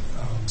tonight.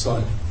 So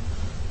I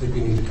think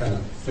we need to kind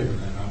of figure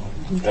that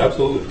out.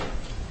 Absolutely.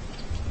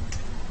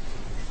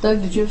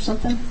 Doug, did you have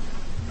something?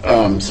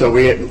 So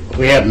we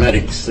have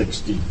Medic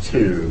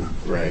 62,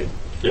 right?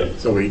 Yeah.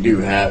 So we do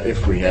have,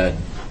 if we had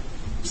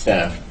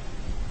staff,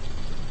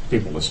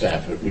 people to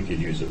staff it, we could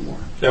use it more.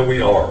 And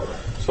we are.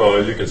 So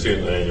as you can see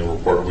in the annual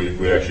report,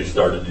 we actually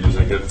started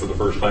using it for the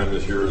first time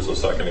this year as a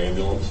second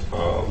ambulance.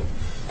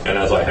 And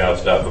as I have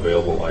staff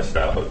available, I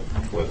staff it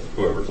with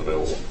whoever's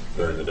available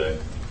during the day.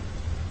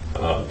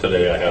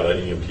 Today I had an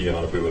EMT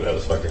on. If we would have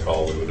had a second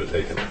call, we would have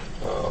taken it.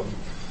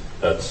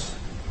 That's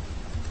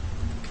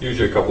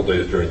usually a couple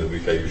days during the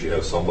week. I usually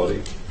have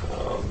somebody.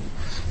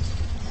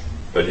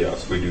 But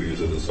yes, we do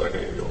use it as a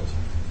second ambulance.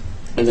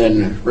 And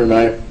then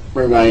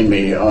remind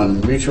me,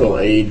 on mutual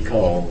aid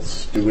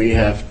calls, do we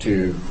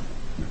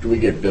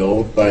get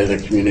billed by the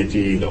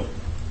community? No.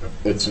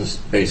 It's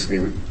just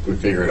basically, we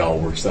figure it all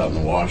works out in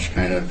the wash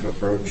kind of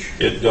approach?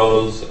 It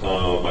does.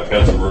 I've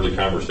had some early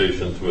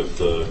conversations with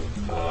some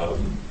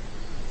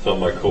of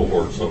my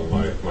cohorts, some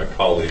of my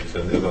colleagues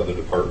in the other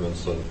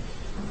departments, and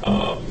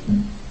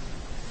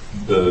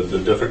the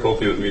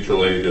difficulty with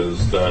mutual aid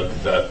is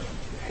that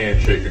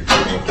handshake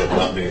agreement of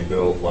not being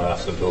billed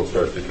lasts until it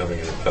starts becoming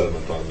an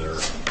impediment on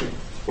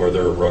where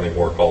they're running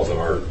more calls in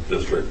our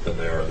district than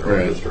they are in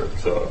their own district.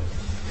 So,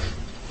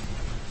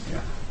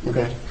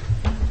 Okay.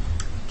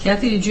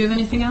 Kathy, did you have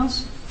anything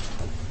else?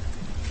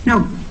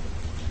 No,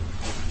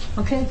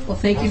 Okay, well,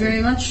 thank you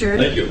very much, Jared.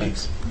 thank you.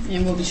 Thanks.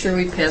 And we'll be sure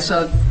we pass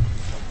out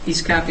these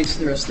copies to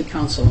the rest of the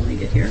council when they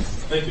get here.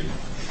 Thank you.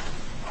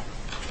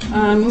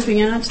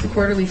 Moving on to the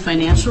quarterly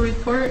financial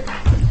report.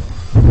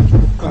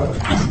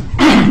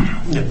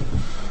 Yeah.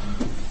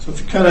 So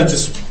if you kind of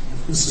this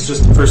is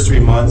just the first 3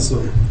 months,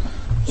 so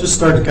just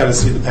start to kind of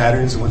see the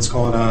patterns and what's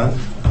going on.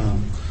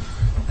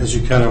 As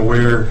you kind of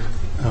aware,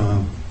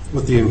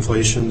 with the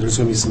inflation, there's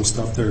going to be some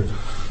stuff that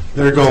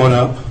are going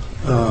up.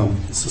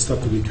 It's the stuff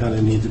that we kind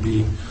of need to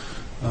be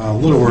a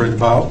little worried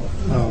about,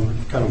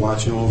 kind of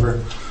watching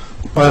over.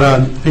 But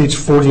on page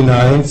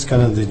 49, it's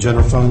kind of the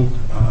general fund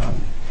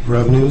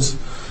revenues.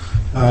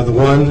 The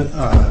one,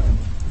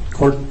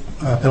 court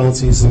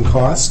penalties and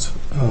cost.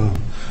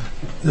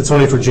 It's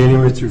only for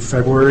January through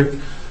February.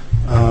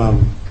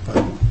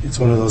 But it's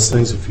one of those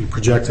things, if you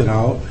project it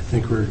out, I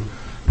think we're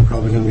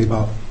probably going to be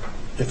about,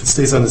 if it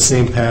stays on the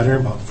same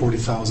pattern, about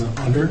 40,000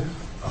 under.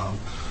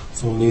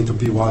 So we'll need to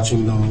be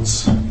watching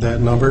that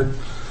number.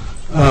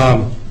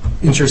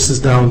 Interest is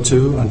down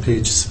too on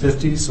page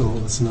 50, so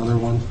that's another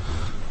one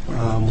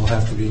we'll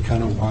have to be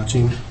kind of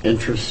watching.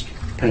 Interest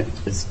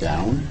is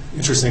down?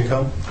 Interest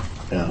income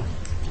Yeah.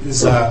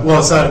 is, well,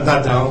 it's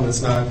not down,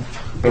 it's not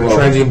Below.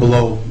 trending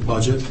below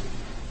budget.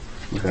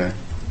 Okay.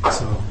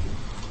 So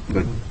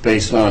But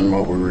based on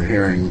what we were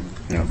hearing,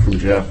 from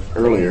Jeff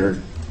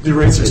earlier, the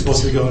rates are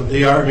supposed to be going,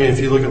 they are, I mean, if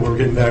you look at what we're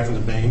getting back from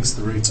the banks,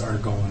 the rates are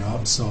going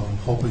up, so I'm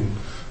hoping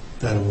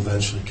that it will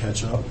eventually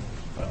catch up.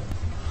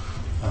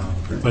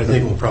 But I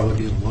think we'll probably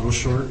be a little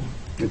short.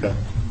 okay.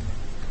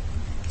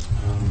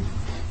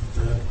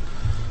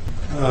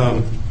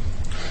 I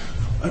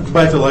go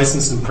back to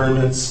license and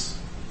permits.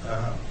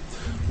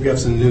 We have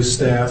some new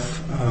staff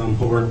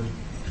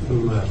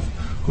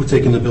who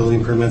taken the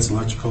building permits,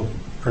 electrical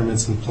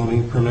permits, and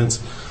plumbing permits.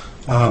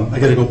 I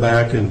got to go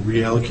back and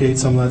reallocate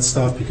some of that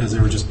stuff because they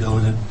were just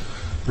billing it,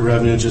 the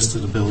revenue just to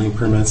the building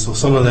permits. So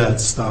some of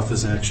that stuff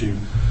is actually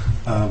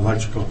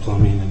electrical,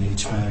 plumbing, and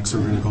HVAC. So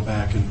we're going to go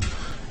back and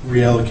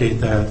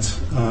reallocate that.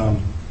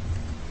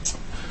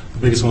 The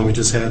biggest one we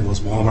just had was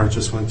Walmart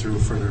just went through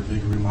for their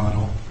big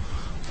remodel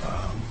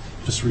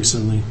just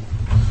recently.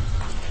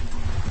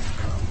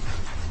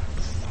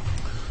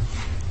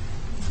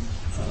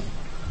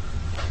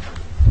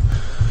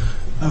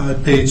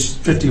 Page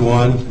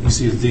 51, you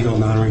see the legal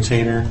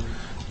non-retainer.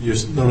 You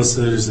notice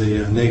there's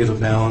a negative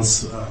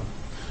balance,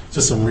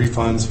 just some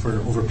refunds for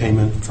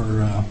overpayment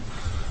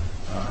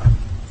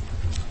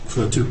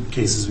for the 2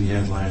 cases we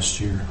had last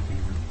year. We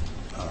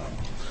were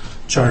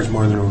charged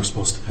more than we were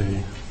supposed to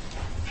pay.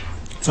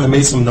 So I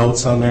made some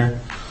notes on there.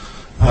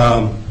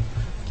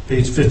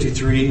 Page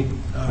 53,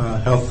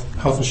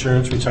 health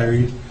insurance,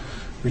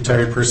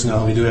 retired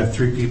personnel. We do have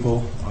 3 people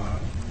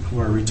who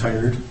are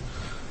retired.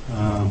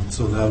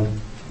 So that'll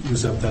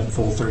use up that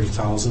full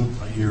 30,000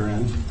 by year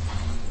end.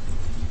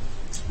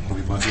 What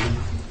we budgeted.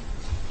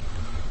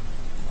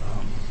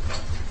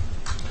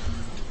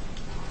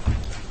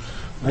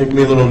 I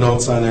made little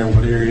notes on there,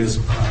 what areas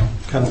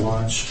kind of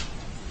watch.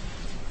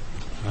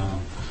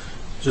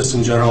 Just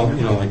in general,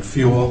 like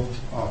fuel.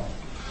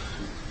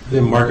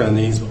 Didn't mark on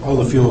these, but all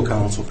the fuel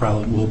accounts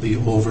will be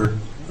over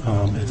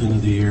at the end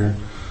of the year.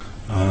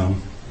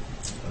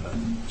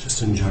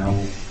 Just in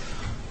general,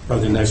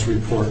 probably the next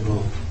report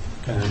will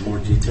kind of have more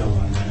detail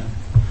on that.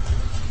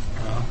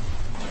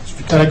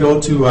 you kind of go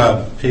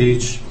to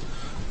page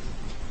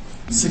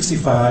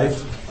 65,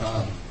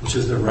 which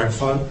is the rec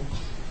fund.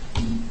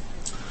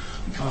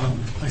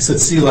 I said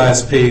see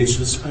last page.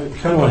 I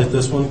kind of want to hit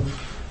this one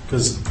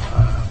because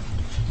a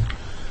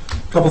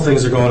couple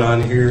things are going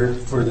on here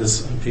for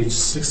this on page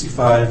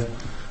 65.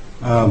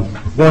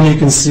 One, you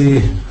can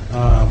see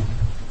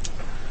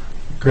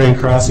Grand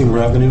Crossing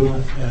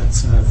revenue at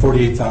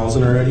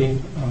 48,000 already.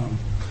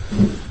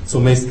 So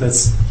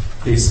that's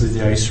basically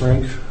the ice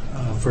rink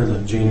for the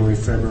January,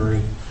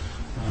 February,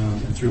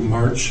 and through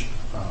March.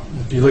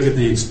 If you look at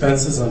the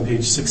expenses on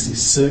page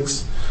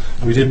 66,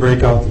 we did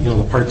break out,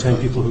 the part-time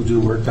people who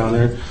do work down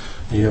there.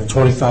 You have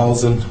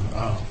 20,000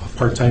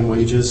 part-time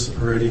wages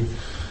already,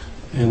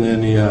 and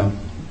then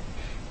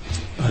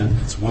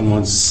it's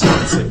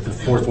 117. It's like the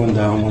fourth one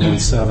down,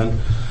 117,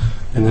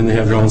 and then they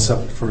have their own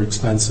separate for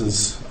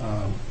expenses.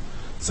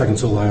 Second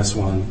to the last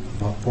one,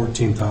 about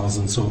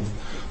 14,000. So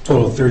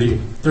total of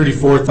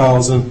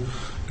 34,000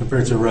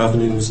 compared to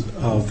revenues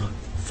of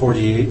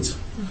 48.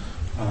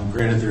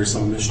 Granted, there's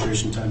some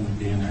administration time to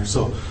be in there,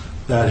 so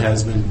that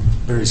has been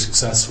very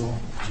successful,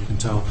 as you can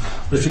tell.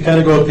 But if you kind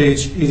of go to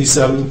page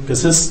 87,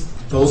 because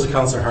those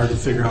accounts are hard to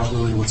figure out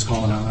really what's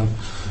going on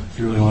if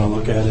you really want to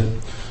look at it.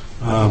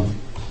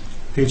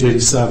 Page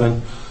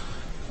 87,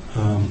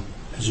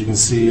 as you can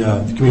see,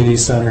 the community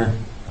center,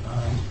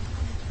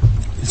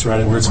 it's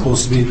right where it's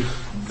supposed to be.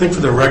 I think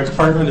for the rec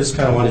department, I just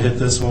kind of want to hit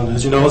this one.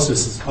 As you notice,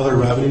 this is other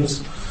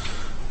revenues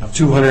of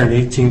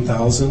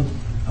 218,000.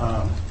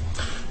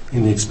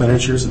 In the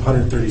expenditures of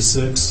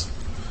 136.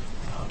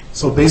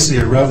 So basically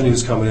your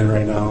revenue's coming in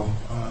right now.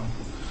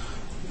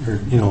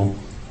 Your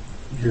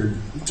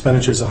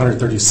expenditures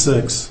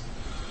 136.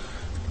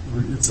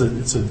 It's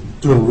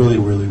doing really,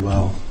 really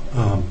well.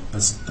 So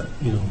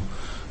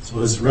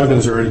his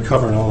revenues are already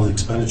covering all of the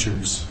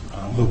expenditures.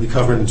 He'll be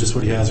covering just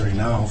what he has right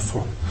now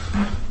for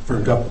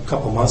a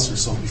couple months or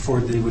so before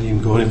they would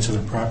even go into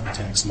their property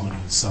tax money.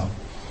 So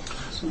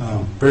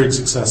very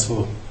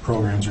successful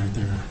programs right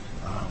there.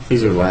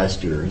 These are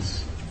last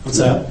year's. What's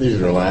that? These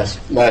are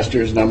last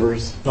year's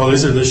numbers? No,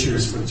 these are this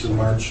year's through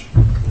March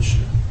this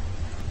year.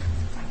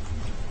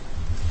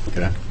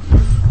 Okay.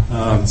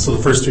 So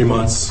the first 3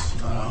 months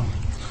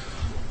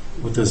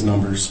with those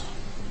numbers.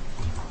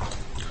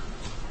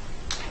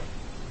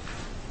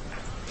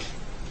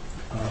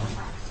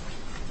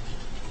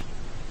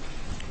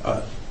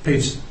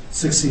 Page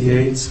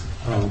 68,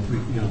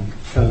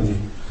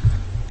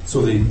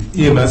 so the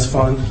EMS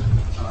fund,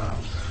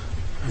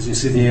 as you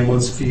see the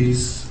ambulance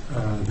fees,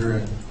 they're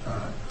at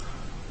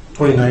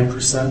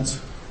 29%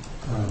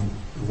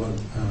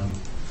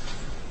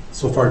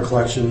 so far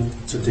collection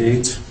to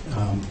date.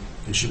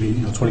 It should be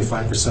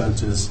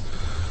 25% is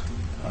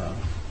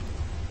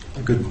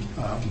a good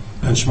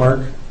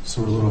benchmark,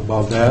 so we're a little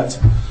above that.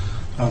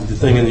 The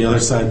thing on the other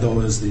side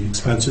though is the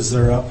expenses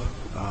are up.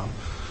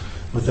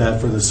 With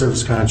that for the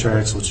service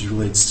contracts, which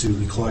relates to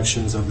the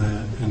collections of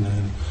that, and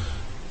then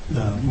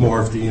more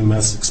of the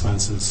EMS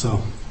expenses.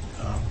 So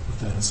with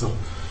that, so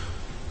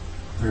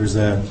there's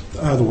that.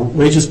 The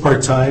wages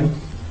part-time,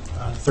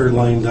 third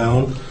line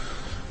down.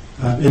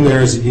 In there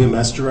is the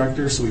EMS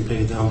director, so we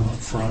pay them up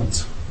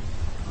front.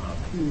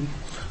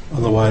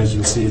 Otherwise,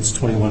 you can see it's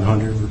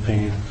 $2,100 we're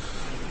paying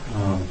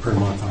per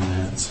month on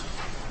that.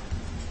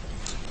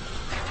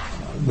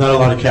 Not a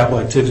lot of capital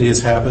activity has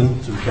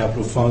happened through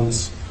capital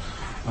funds.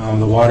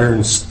 The water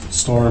and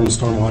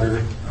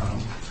stormwater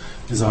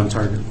is on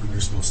target where they're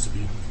supposed to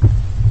be.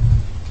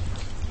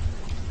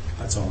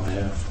 That's all I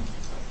have.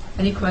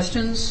 Any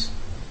questions?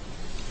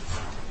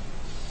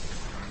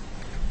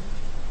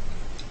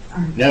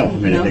 No, I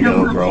mean, I think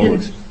overall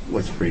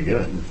looks pretty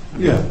good.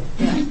 Yeah.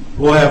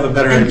 We'll have a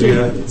better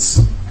idea.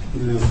 It's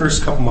the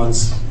first couple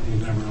months, you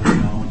never really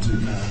know until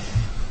you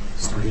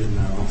start getting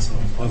out. So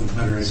we'll have a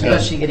better idea.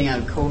 Especially getting out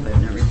of COVID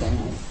and everything.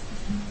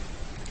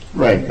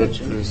 Right, but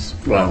there's,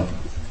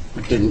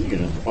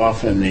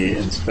 often the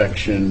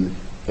inspection,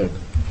 the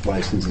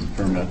licenses,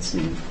 permits,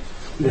 and,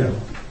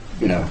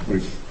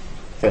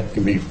 that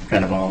can be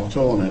kind of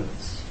volatile, and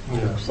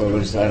so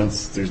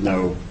there's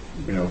no,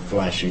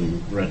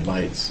 flashing red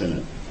lights in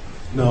it.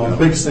 No, the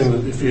biggest thing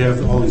that if you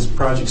have all these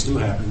projects do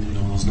happen,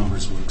 those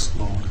numbers will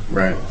explode.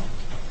 Right.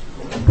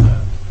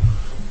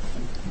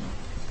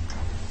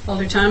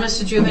 Alder Thomas,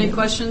 did you have any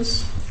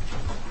questions?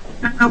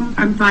 No,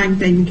 I'm fine,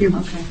 thank you.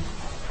 Okay.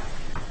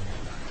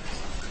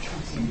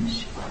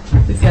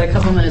 We've got a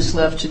couple minutes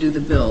left to do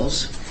the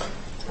bills.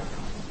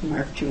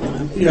 Mark, do you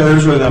want to? Yeah,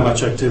 there's really not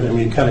much activity. I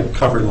mean, you kind of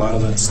covered a lot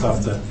of that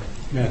stuff that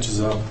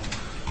matches up.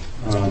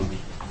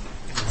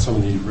 Some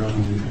of the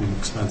revenue and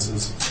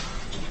expenses.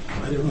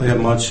 I didn't really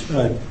have much.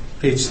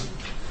 Page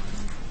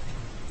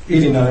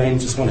 89,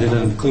 just want to hit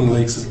on the Clean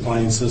Lakes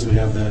Alliances. We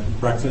have that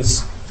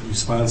breakfast that we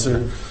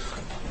sponsor.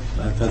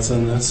 That's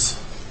in this.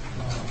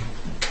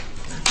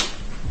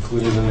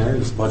 Included in there,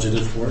 it's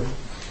budgeted for it.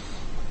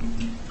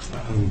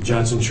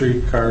 Johnson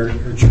Tree Care,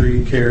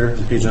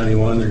 on page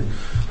 91, they're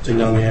taking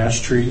down the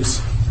ash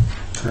trees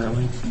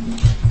currently.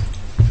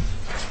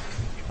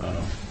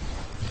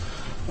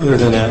 Other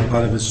than that, a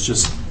lot of it's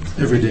just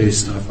everyday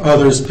stuff.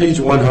 There's page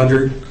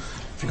 100.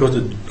 If you go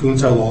to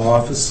Goonta Law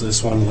Office, I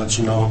just wanted to let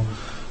you know.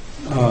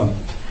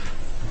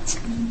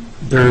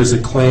 There is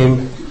a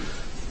claim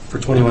for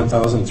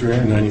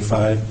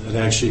 $21,395 that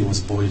actually was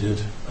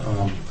voided.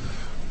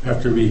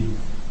 After we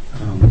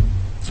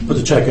put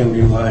the check in,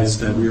 we realized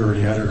that we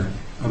already had our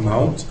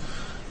amount.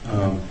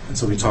 And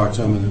so we talked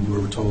to them and we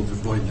were told to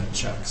void that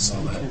check. So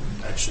that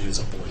actually is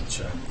a void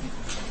check.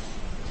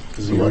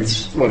 Because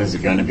What is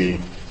it going to be?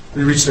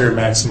 we reached their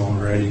maximum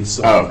already,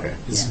 so Oh, okay.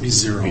 it's be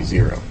zero. Be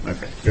zero.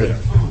 Okay, good.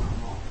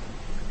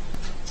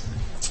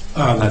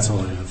 That's all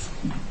I have.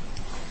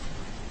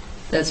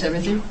 That's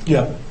everything?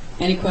 Yeah.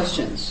 Any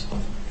questions?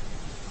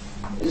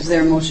 Is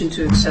there a motion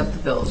to accept the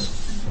bills?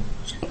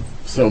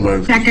 So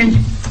moved. Second,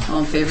 All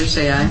in favor,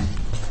 say aye.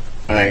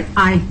 Aye.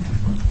 aye.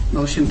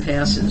 Motion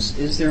passes.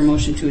 Is there a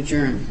motion to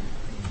adjourn?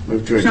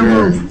 Move to So adjourn.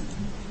 moved.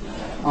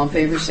 All in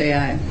favor, say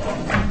aye.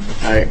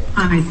 Aye.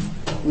 Aye.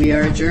 We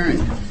are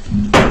adjourned.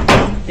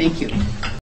 Thank you.